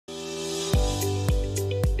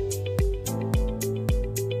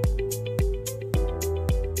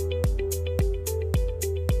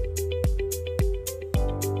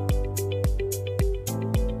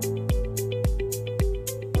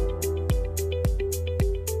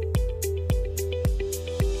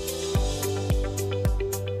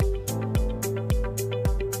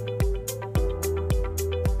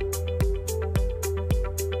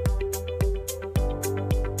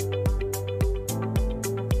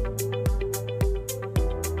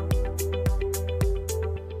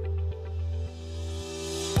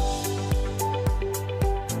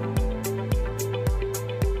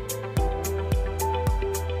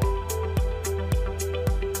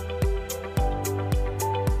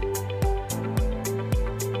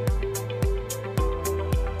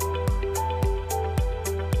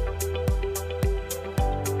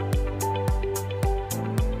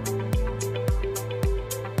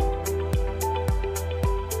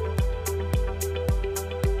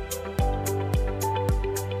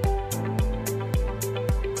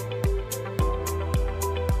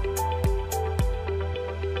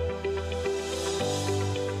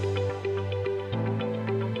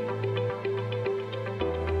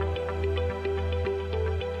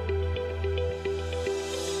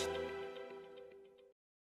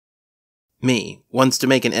Me wants to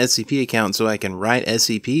make an SCP account so I can write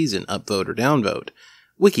SCPs and upvote or downvote.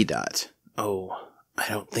 Wikidot. Oh, I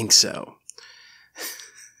don't think so.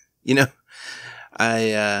 You know,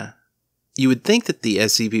 you would think that the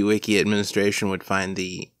SCP Wiki administration would find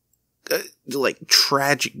the,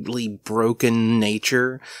 tragically broken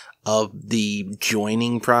nature of the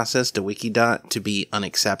joining process to Wikidot to be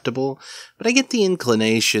unacceptable, but I get the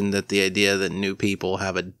inclination that the idea that new people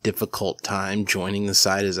have a difficult time joining the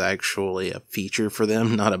site is actually a feature for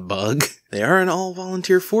them, not a bug. They are an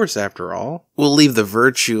all-volunteer force, after all. We'll leave the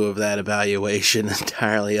virtue of that evaluation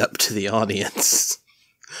entirely up to the audience.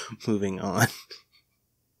 Moving on.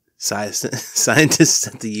 Scientists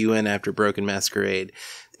at the UN after Broken Masquerade.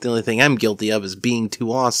 The only thing I'm guilty of is being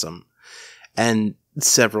too awesome. And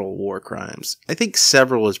several war crimes. I think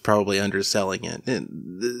several is probably underselling it.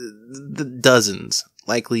 The dozens,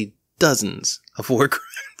 likely dozens of war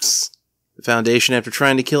crimes. The Foundation after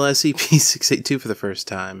trying to kill SCP-682 for the first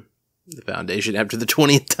time. The Foundation after the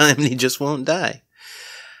 20th time and he just won't die.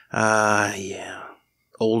 Yeah.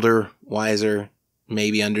 Older, wiser,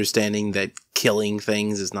 maybe understanding that killing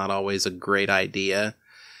things is not always a great idea.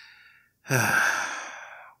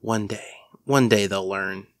 One day they'll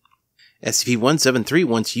learn. SCP-173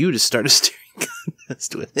 wants you to start a staring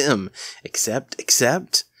contest with him. Accept?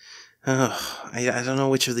 Oh, I don't know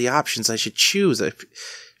which of the options I should choose.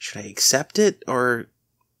 Should I accept it, or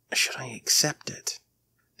should I accept it?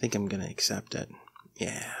 I think I'm gonna accept it.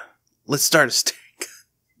 Yeah. Let's start a staring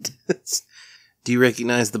contest. Do you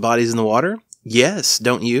recognize the bodies in the water? Yes,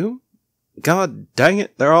 don't you? God dang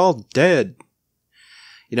it, they're all dead.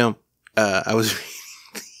 You know, I was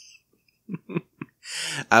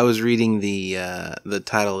reading the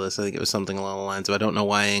title of this. I think it was something along the lines of, I don't know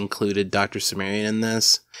why I included Doctor Cimmerian in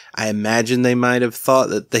this. I imagine they might have thought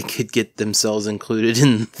that they could get themselves included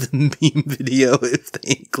in the meme video if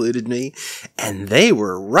they included me. And they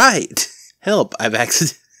were right. Help, I've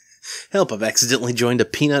accidentally joined a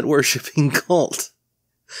peanut worshipping cult.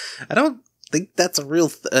 I don't think that's a real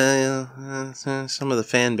some of the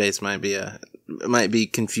fan base might be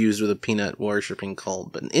confused with a peanut worshipping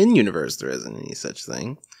cult, but in universe there isn't any such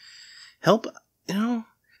thing. Help,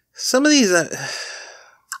 some of these I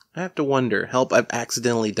have to wonder. Help, I've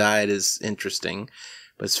accidentally died is interesting,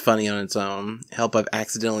 but it's funny on its own. Help, I've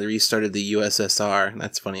accidentally restarted the USSR.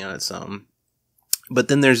 That's funny on its own. But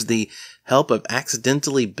then there's the help, I've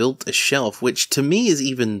accidentally built a shelf, which to me is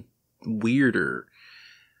even weirder.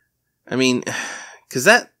 I mean, because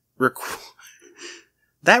that requires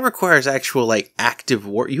actual, active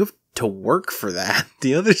work. You have to work for that.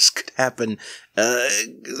 The others could happen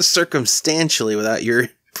circumstantially without your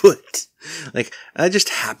input. I just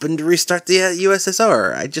happened to restart the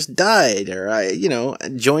USSR. I just died. Or I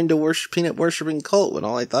joined a peanut worshipping cult when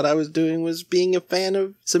all I thought I was doing was being a fan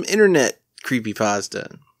of some internet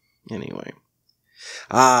creepypasta. Anyway.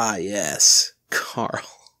 Ah, yes. Carl.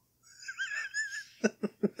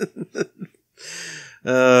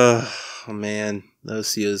 Oh, man. Those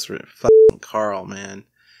CEOs were fucking Carl, man.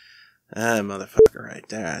 That motherfucker right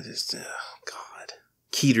there. I just, oh, God.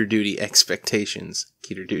 Keter duty expectations.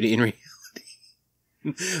 Keter duty in reality.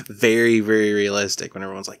 Very, very realistic when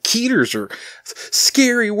everyone's like, Keters are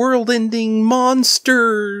scary world-ending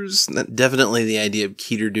monsters. Definitely the idea of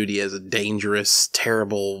Keter duty as a dangerous,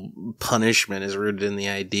 terrible punishment is rooted in the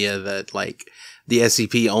idea that, the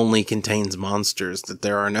SCP only contains monsters, that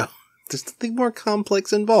there's nothing more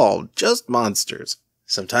complex involved, just monsters.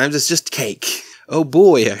 Sometimes it's just cake. Oh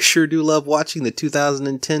boy, I sure do love watching the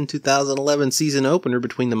 2010-2011 season opener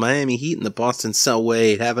between the Miami Heat and the Boston Celtics.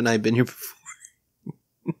 Wait, haven't I been here before?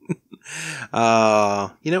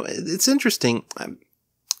 It's interesting.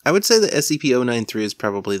 I would say that SCP-093 is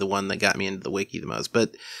probably the one that got me into the wiki the most,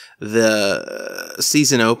 but the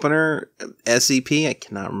season opener, SCP, I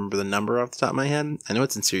cannot remember the number off the top of my head. I know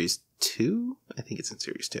it's in Series 2. I think it's in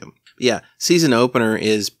Series 2. But yeah, season opener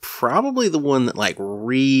is probably the one that,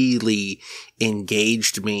 really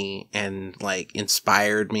engaged me and,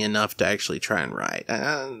 inspired me enough to actually try and write.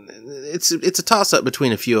 It's a toss-up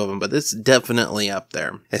between a few of them, but it's definitely up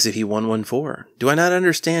there. SCP-114. Do I not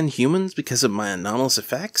understand humans because of my anomalous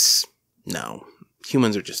effects? No.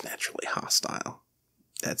 Humans are just naturally hostile.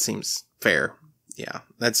 That seems fair. Yeah,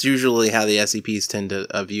 that's usually how the SCPs tend to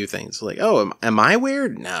view things. Am I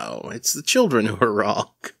weird? No, it's the children who are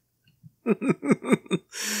wrong.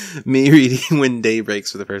 Me reading When Day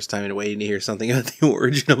Breaks for the first time and waiting to hear something about the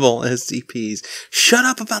origin of all SCPs. Shut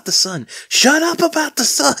up about the sun! Shut up about the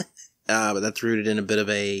sun! But that's rooted in a bit of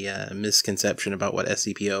a misconception about what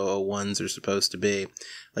SCP-001s are supposed to be.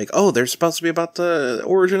 They're supposed to be about the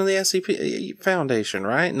origin of the SCP Foundation,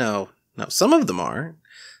 right? No, some of them are.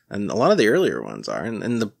 And a lot of the earlier ones are,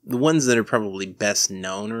 and the ones that are probably best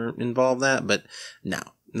known are involve that, but no,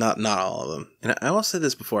 not all of them. And I will say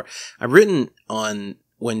this before, I've written on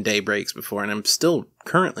When Day Breaks before, and I'm still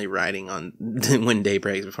currently writing on When Day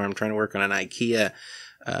Breaks before. I'm trying to work on an IKEA,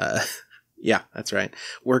 yeah, that's right.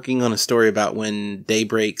 Working on a story about when day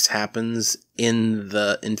breaks happens in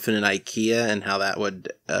the Infinite IKEA and how that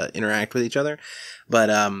would interact with each other. But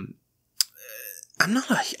I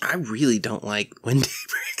really don't like When Day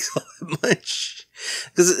Breaks all that much.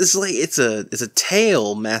 Because it's like, it's a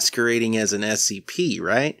tale masquerading as an SCP,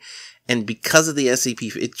 right? And because of the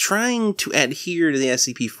SCP, it trying to adhere to the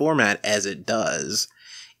SCP format as it does,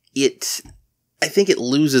 I think it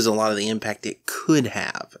loses a lot of the impact it could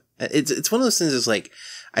have. It's one of those things that's like,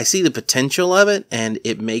 I see the potential of it, and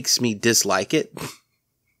it makes me dislike it.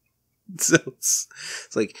 So it's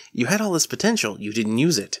like, you had all this potential, you didn't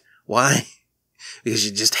use it. Why? Because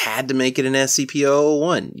you just had to make it an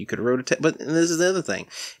SCP-001. You could have wrote a tale, but this is the other thing.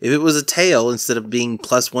 If it was a tale, instead of being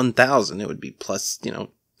plus 1,000, it would be plus,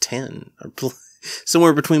 10, or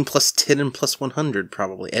somewhere between plus 10 and plus 100,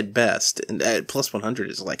 probably, at best. And plus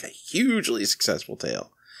 100 is like a hugely successful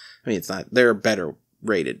tale. I mean, it's not, there are better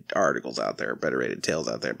rated articles out there, better rated tales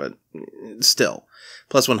out there, but still,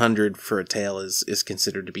 plus 100 for a tale is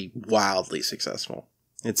considered to be wildly successful.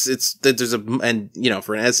 It's there's and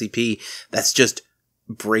for an SCP, that's just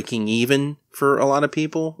breaking even for a lot of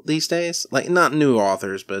people these days. Like, not new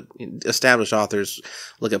authors, but established authors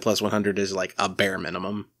look at plus 100 as like a bare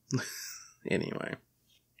minimum. Anyway,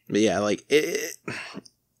 but yeah, like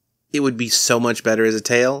it would be so much better as a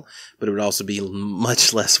tale, but it would also be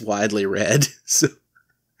much less widely read. So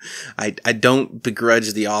I don't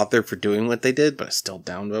begrudge the author for doing what they did, but I still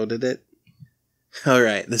downvoted it. All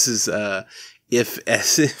right, this is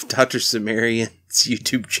if Doctor Cimmerian's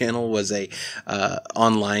YouTube channel was a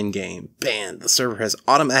online game. Banned. The server has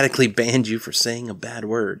automatically banned you for saying a bad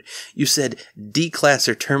word. You said D-class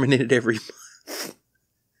are terminated every month.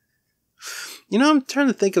 I'm trying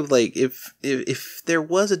to think of, like, if there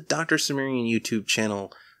was a Doctor Cimmerian YouTube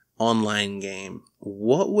channel online game,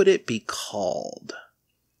 what would it be called?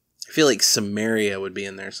 I feel like Cimmeria would be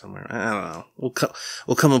in there somewhere. I don't know.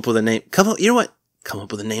 We'll come up with a name. You know what? Come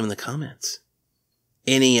up with a name in the comments.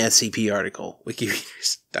 Any SCP article. Wiki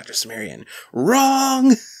readers. Doctor Cimmerian.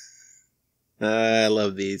 Wrong! I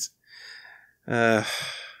love these.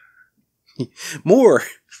 More.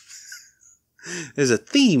 There's a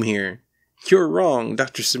theme here. You're wrong,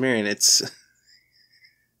 Doctor Cimmerian. It's...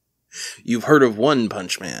 You've heard of One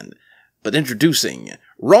Punch Man, but introducing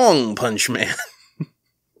Wrong Punch Man.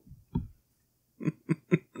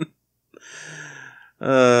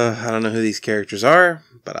 I don't know who these characters are,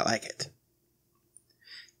 but I like it.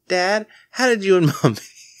 Dad, how did you and Mommy...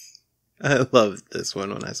 I loved this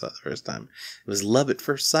one when I saw it the first time. It was love at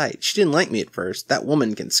first sight. She didn't like me at first. That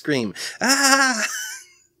woman can scream. Ah!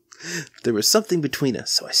 There was something between us,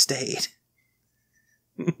 so I stayed.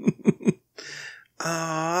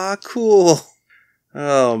 Ah, cool.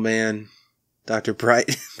 Oh, man. Dr.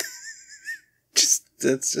 Bright.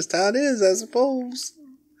 That's just how it is, I suppose.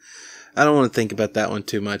 I don't want to think about that one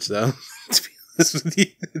too much, though. To be honest with you.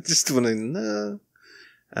 I just want to know.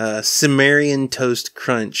 Cimmerian Toast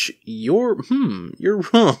Crunch. You're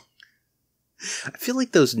wrong. I feel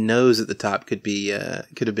like those no's at the top could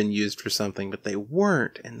have been used for something, but they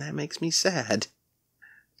weren't, and that makes me sad.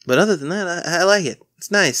 But other than that, I like it.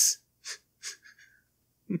 It's nice.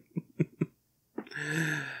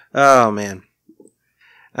 Oh, man.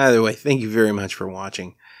 Either way, thank you very much for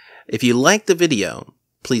watching. If you liked the video,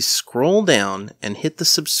 please scroll down and hit the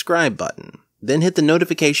subscribe button. Then hit the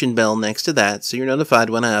notification bell next to that so you're notified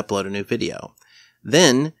when I upload a new video.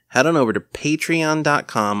 Then head on over to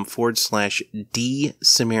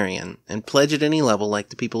patreon.com/DCimmerian and pledge at any level like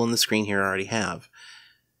the people on the screen here already have.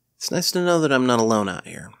 It's nice to know that I'm not alone out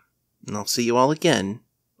here. And I'll see you all again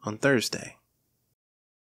on Thursday.